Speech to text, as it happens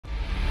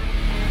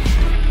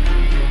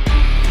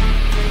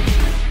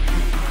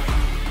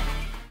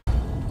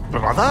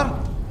brother?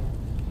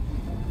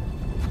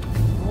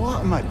 What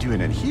am I doing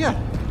in here?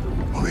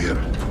 Mimir.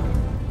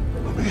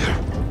 Mimir.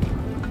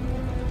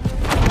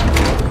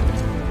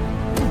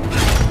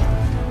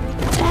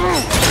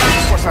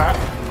 What's that?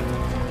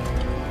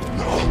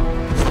 No.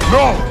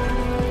 No!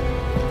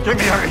 Get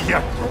me out of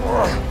here!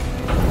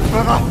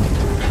 Brother!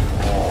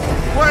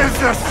 What is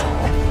this?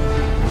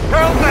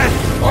 Help me!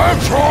 I'm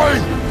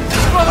trying!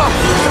 Brother!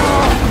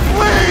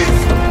 Please!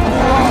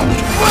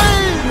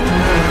 Please!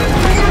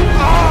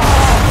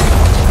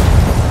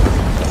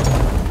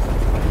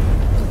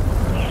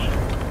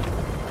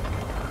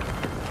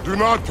 Do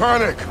not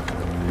panic.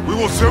 We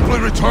will simply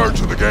return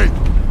to the gate.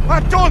 I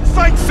don't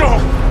think so!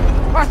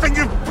 I think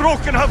you've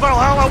broken how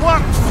Valhalla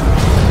works!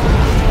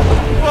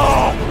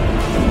 Oh!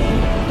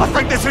 I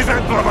think this is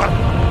it, brother!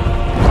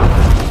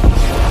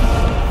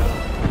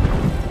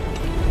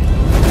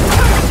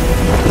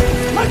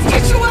 Let's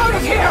get you out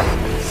of here!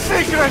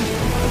 Sigrun!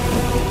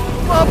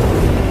 Mom!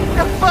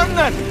 You're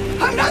burning!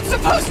 I'm not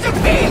supposed to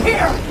be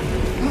here!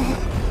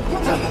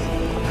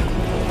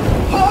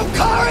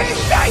 Valkyrie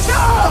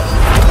battle!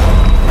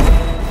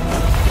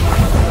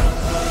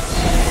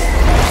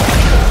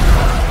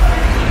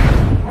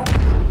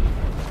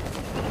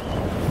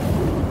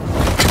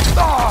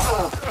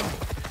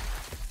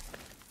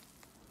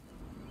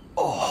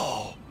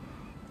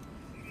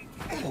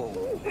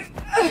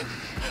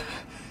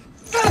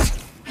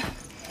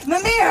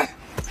 Mimir!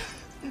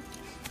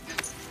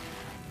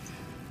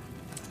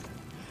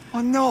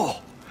 Oh no!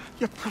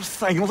 You poor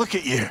thing, look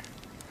at you!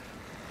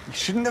 You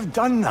shouldn't have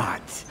done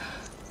that!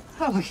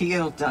 I'll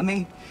heal,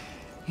 dummy.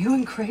 You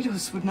and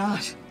Kratos would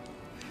not.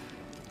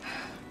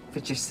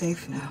 But you're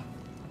safe now.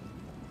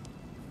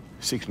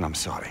 Sigrun, I'm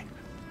sorry.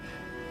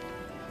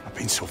 I've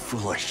been so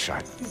foolish,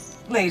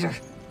 Later,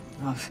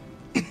 love.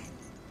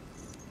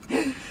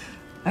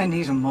 I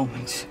need a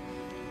moment.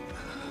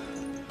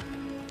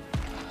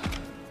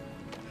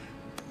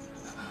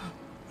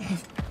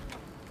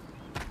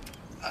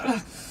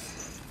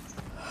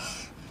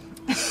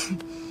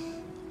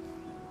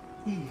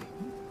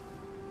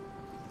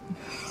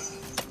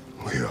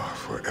 We are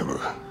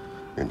forever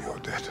in your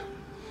debt.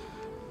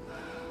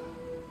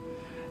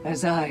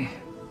 As I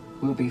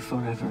will be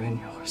forever in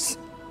yours.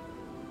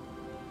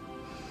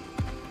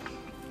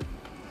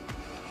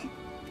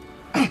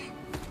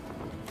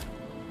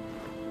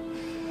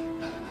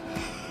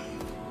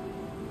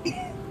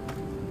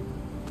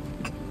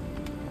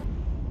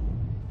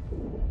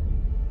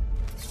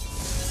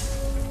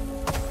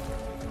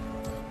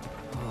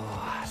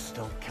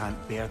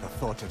 Can't bear the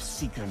thought of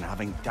Sigrun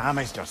having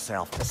damaged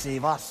herself to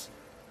save us.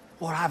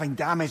 Or having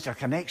damaged her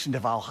connection to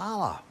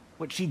Valhalla,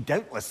 which she'd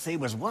doubtless say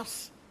was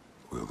worse.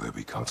 Will there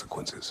be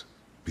consequences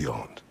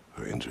beyond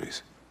her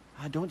injuries?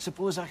 I don't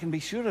suppose I can be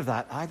sure of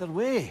that either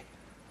way.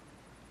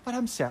 But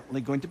I'm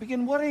certainly going to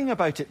begin worrying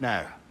about it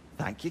now.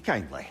 Thank you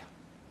kindly.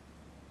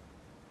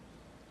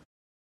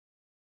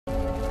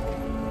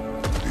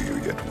 Do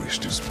you yet wish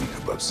to speak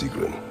about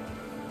Sigrun?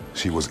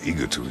 She was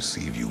eager to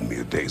receive you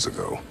mere days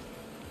ago.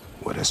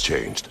 What has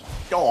changed?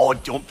 Oh,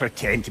 don't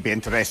pretend to be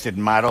interested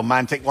in my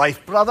romantic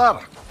life, brother.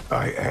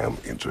 I am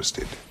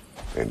interested,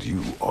 and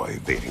you are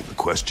evading the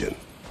question.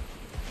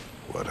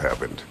 What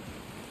happened?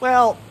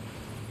 Well,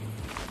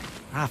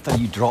 after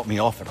you dropped me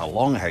off at a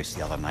longhouse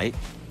the other night,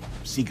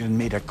 Sigrun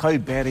made a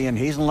cloudberry and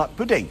hazelnut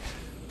pudding.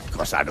 Of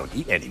course, I don't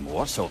eat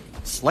anymore, so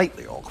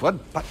slightly awkward,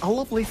 but a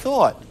lovely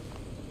thought.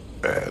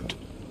 And?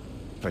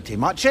 Pretty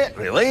much it,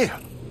 really.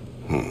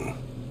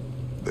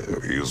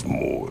 There is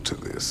more to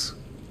this.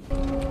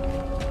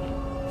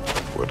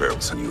 What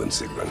else, you and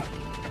Sigrun?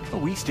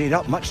 Well, we stayed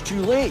up much too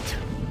late.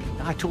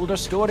 I told her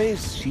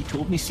stories, she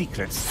told me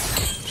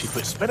secrets. She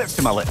put spirits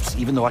to my lips,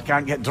 even though I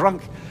can't get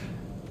drunk.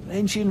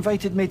 Then she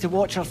invited me to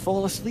watch her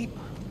fall asleep.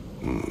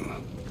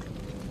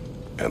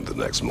 And the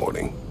next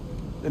morning?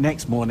 The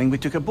next morning we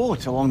took a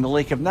boat along the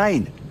Lake of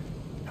Nine.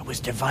 It was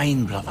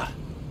divine, brother.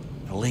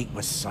 The lake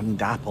was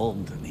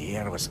sun-dappled and the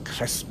air was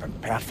crisp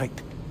and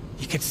perfect.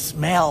 You could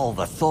smell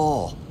the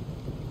thaw.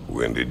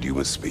 When did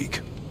you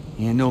speak?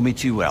 You know me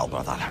too well,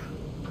 brother.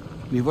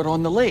 We were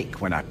on the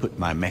lake when I put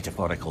my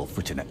metaphorical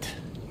foot in it.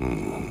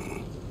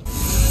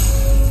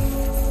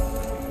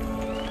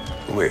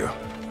 Leah,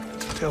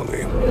 tell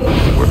me,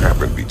 what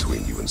happened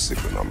between you and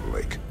Sigrun on the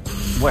lake?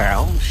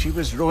 Well, she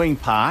was rowing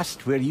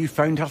past where you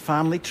found her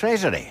family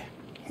treasury.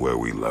 Where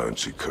we learned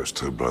she cursed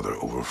her brother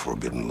over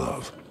forbidden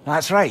love.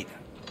 That's right.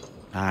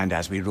 And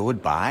as we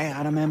rowed by,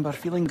 I remember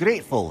feeling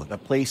grateful that the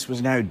place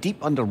was now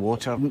deep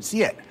underwater and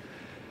see it.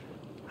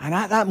 And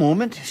at that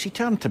moment, she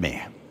turned to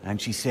me,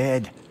 and she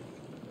said,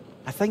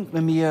 I think,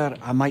 Mimir,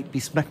 I might be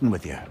smitten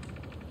with you.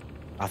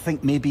 I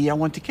think maybe I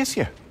want to kiss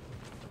you.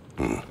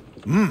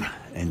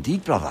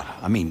 Indeed, brother.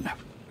 I mean,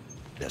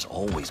 there's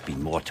always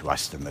been more to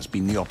us than there's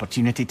been the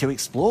opportunity to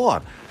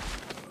explore.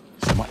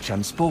 So much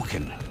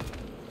unspoken,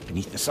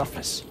 beneath the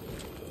surface.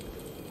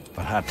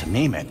 For her to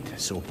name it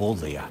so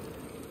boldly,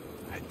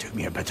 it took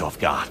me a bit off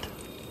guard.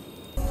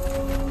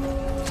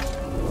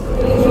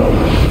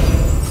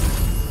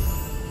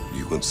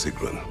 You and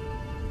Sigrun.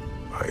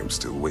 I am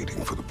still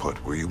waiting for the part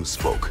where you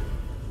spoke.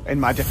 In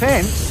my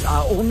defense,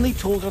 I only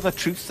told her the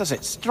truth as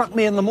it struck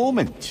me in the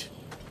moment.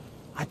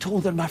 I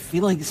told her my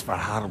feelings for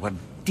her were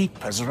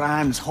deep as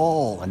Rand's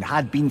Hall and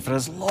had been for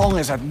as long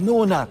as I'd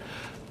known her.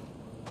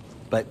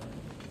 But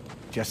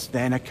just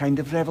then a kind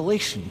of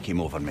revelation came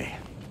over me.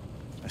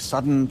 A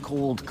sudden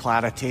cold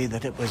clarity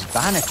that it was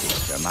vanity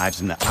to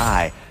imagine that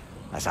I,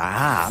 as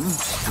I am,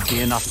 could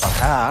be enough for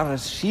her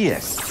as she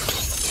is.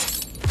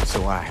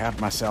 So I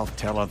heard myself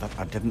tell her that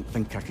I didn't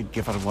think I could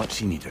give her what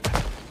she needed.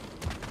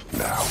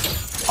 Now,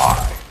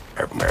 I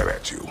am mad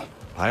at you.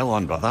 Pile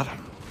on, brother.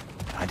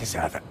 I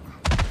deserve it.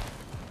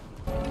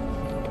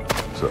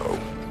 So,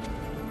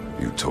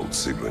 you told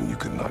Sigrun you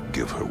could not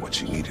give her what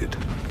she needed.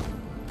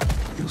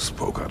 You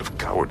spoke out of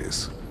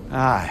cowardice.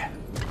 Aye,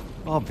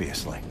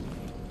 obviously.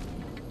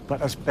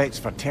 But as bets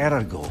for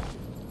terror go,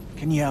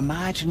 can you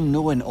imagine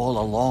knowing all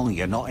along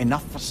you're not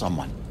enough for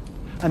someone?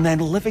 And then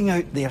living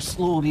out their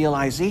slow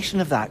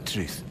realization of that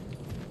truth?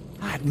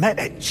 I admit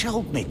it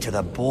chilled me to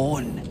the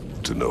bone.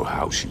 To know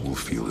how she will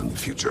feel in the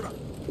future.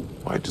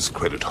 Why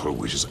discredit her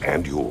wishes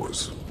and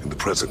yours in the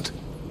present?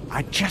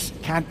 I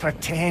just can't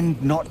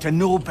pretend not to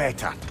know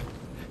better.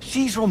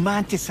 She's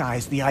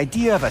romanticized the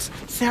idea of us.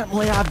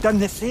 Certainly I've done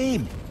the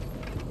same.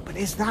 But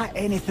is that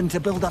anything to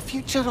build a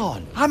future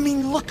on? I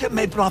mean, look at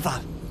me,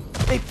 brother.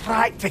 Be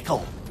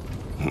practical.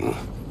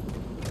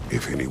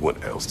 If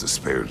anyone else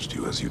disparaged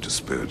you as you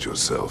disparaged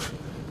yourself,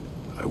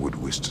 I would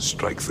wish to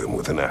strike them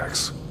with an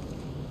axe.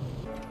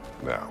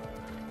 Now,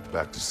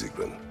 back to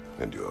Sigrun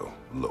and your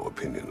low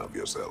opinion of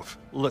yourself.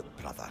 Look,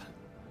 brother.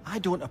 I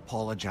don't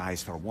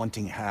apologize for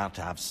wanting her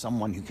to have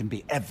someone who can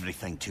be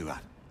everything to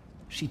her.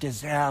 She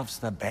deserves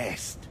the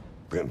best.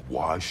 Then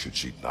why should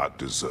she not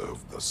deserve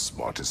the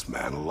smartest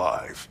man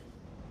alive?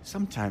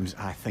 Sometimes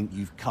I think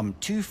you've come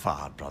too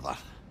far, brother.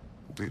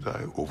 Did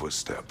I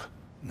overstep?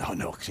 No,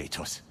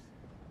 Kratos.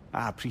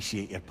 I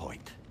appreciate your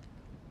point.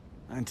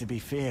 And to be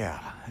fair,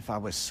 if I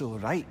was so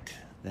right,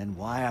 then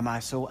why am I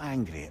so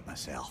angry at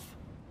myself?